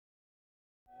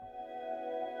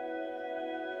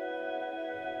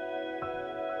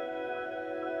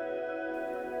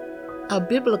A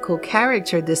biblical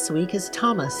character this week is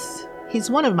Thomas.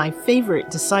 He's one of my favorite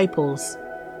disciples.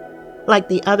 Like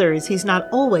the others, he's not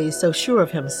always so sure of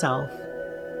himself.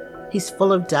 He's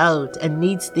full of doubt and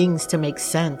needs things to make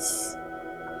sense.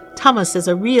 Thomas is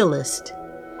a realist,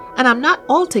 and I'm not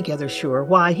altogether sure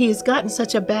why he has gotten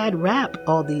such a bad rap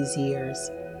all these years.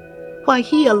 Why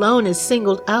he alone is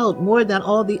singled out more than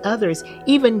all the others,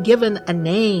 even given a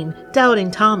name,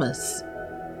 Doubting Thomas.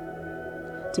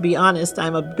 To be honest,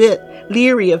 I'm a bit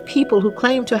leery of people who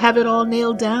claim to have it all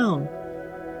nailed down.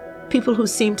 People who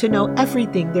seem to know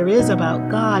everything there is about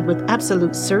God with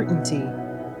absolute certainty.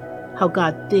 How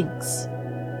God thinks,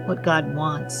 what God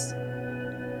wants,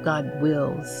 God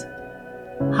wills,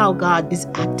 how God is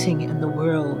acting in the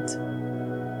world.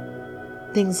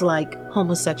 Things like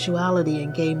homosexuality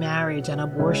and gay marriage and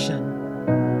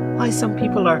abortion. Why some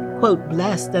people are, quote,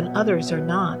 blessed and others are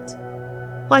not.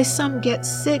 Why some get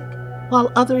sick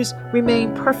while others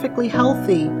remain perfectly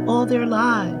healthy all their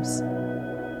lives.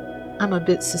 I'm a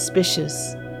bit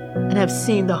suspicious and have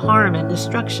seen the harm and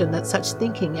destruction that such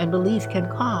thinking and belief can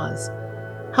cause,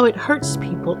 how it hurts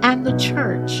people and the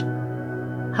church,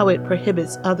 how it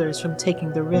prohibits others from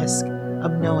taking the risk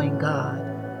of knowing God.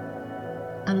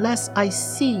 Unless I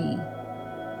see,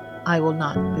 I will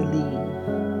not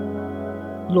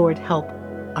believe. Lord, help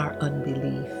our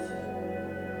unbelief.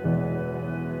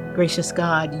 Gracious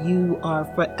God, you are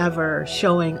forever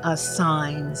showing us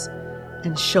signs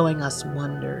and showing us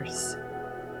wonders,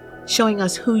 showing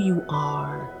us who you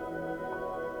are.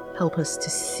 Help us to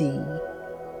see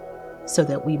so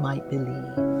that we might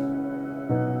believe.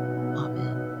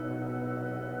 Amen.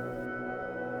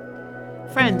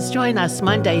 Friends, join us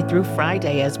Monday through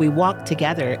Friday as we walk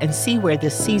together and see where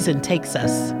this season takes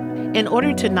us. In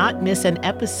order to not miss an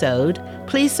episode,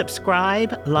 please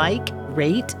subscribe, like,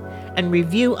 rate, and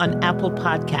review on Apple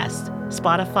Podcasts,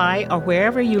 Spotify, or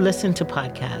wherever you listen to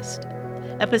podcasts.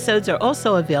 Episodes are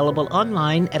also available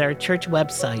online at our church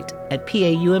website at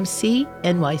paumcnyc.org.